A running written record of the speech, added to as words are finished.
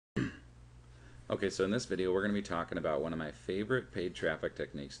Okay, so in this video we're going to be talking about one of my favorite paid traffic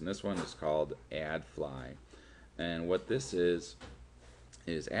techniques, and this one is called adfly. And what this is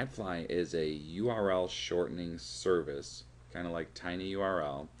adfly is a URL shortening service, kind of like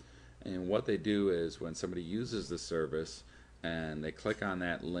tinyURL. And what they do is when somebody uses the service and they click on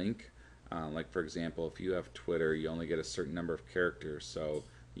that link, like for example, if you have Twitter, you only get a certain number of characters, so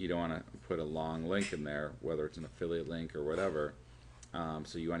you don't want to put a long link in there, whether it's an affiliate link or whatever.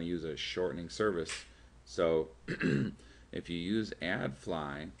 So you want to use a shortening service. So if you use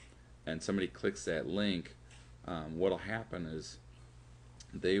adfly and somebody clicks that link, what'll happen is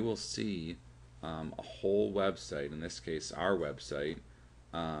they will see a whole website, in this case our website,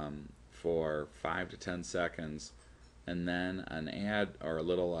 for 5 to 10 seconds, and then an ad or a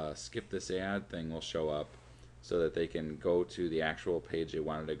little skip this ad thing will show up so that they can go to the actual page they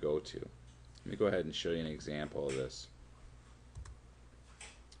wanted to go to. Let me go ahead and show you an example of this.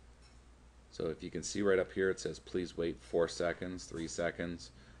 So if you can see right up here, it says please wait 4 seconds, 3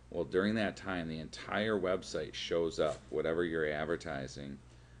 seconds. Well, during that time the entire website shows up, whatever you're advertising.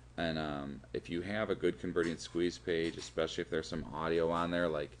 And if you have a good converting squeeze page, especially if there's some audio on there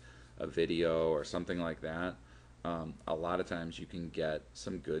like a video or something like that, a lot of times you can get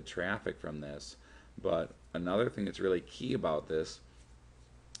some good traffic from this. But another thing that's really key about this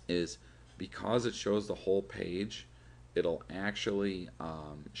is because it shows the whole page, it'll actually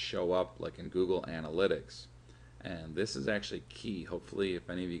show up like in Google Analytics. And this is actually key. Hopefully if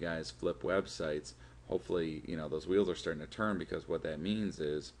any of you guys flip websites, hopefully those wheels are starting to turn, because what that means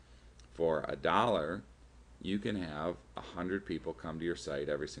is for $1 you can have 100 people come to your site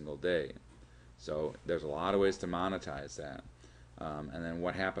every single day. So there's a lot of ways to monetize that. And then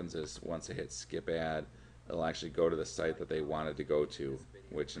what happens is once they hit skip ad, it'll actually go to the site that they wanted to go to,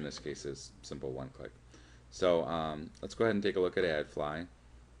 which in this case is simple one click. So let's go ahead and take a look at adfly.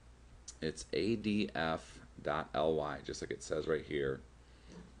 It's adf.ly, just like it says right here.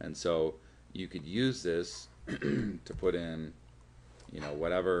 And so you could use this to put in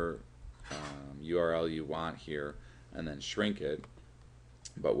whatever URL you want here and then shrink it.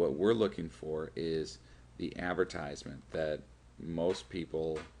 But what we're looking for is the advertisement that most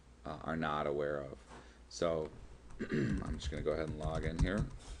people are not aware of. So I'm just going to go ahead and log in here.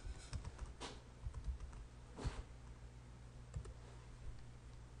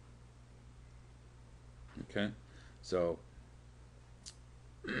 Okay, so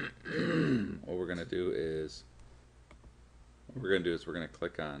what we're going to do is we're going to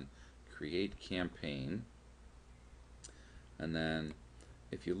click on create campaign, and then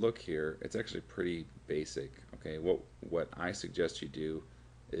if you look here, it's actually pretty basic. Okay, what I suggest you do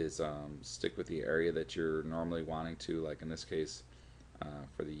is stick with the area that you're normally wanting to. Like in this case,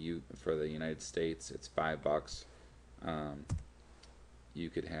 for the United States, it's $5. You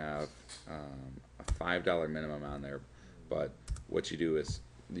could have a $5 minimum on there, but what you do is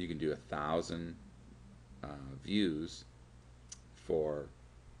you can do 1,000 views for,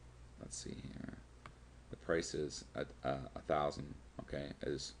 let's see here, the price is 1,000, okay,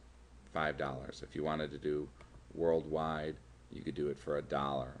 is $5. If you wanted to do worldwide, you could do it for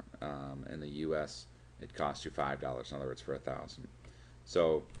 $1. In the US it costs you $5, in other words, for 1,000.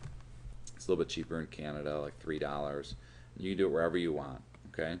 So it's a little bit cheaper in Canada, like $3. You can do it wherever you want.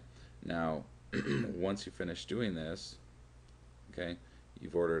 Okay, now once you finish doing this, okay,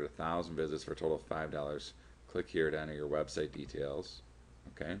 you've ordered 1,000 visits for a total of $5. Click here to enter your website details.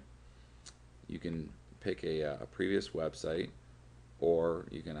 Okay, you can pick a previous website, or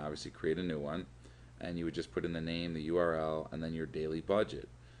you can obviously create a new one, and you would just put in the name, the URL, and then your daily budget.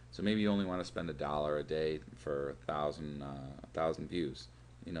 So maybe you only want to spend $1 a day for 1,000 views.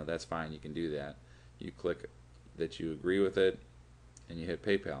 That's fine, you can do that. You click that you agree with it, and you hit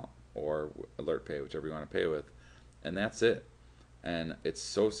PayPal or AlertPay, whichever you want to pay with, and that's it. And it's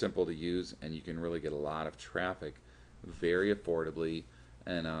so simple to use, and you can really get a lot of traffic very affordably.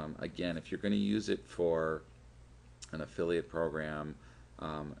 And again, if you're going to use it for an affiliate program,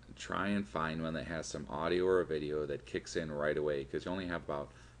 try and find one that has some audio or a video that kicks in right away, because you only have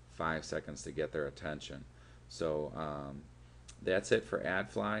about 5 seconds to get their attention. So that's it for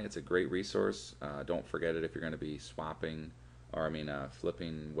adfly. It's a great resource. Don't forget it if you're going to be swapping, or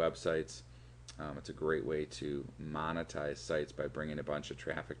flipping websites. It's a great way to monetize sites by bringing a bunch of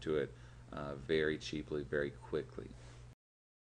traffic to it very cheaply, very quickly.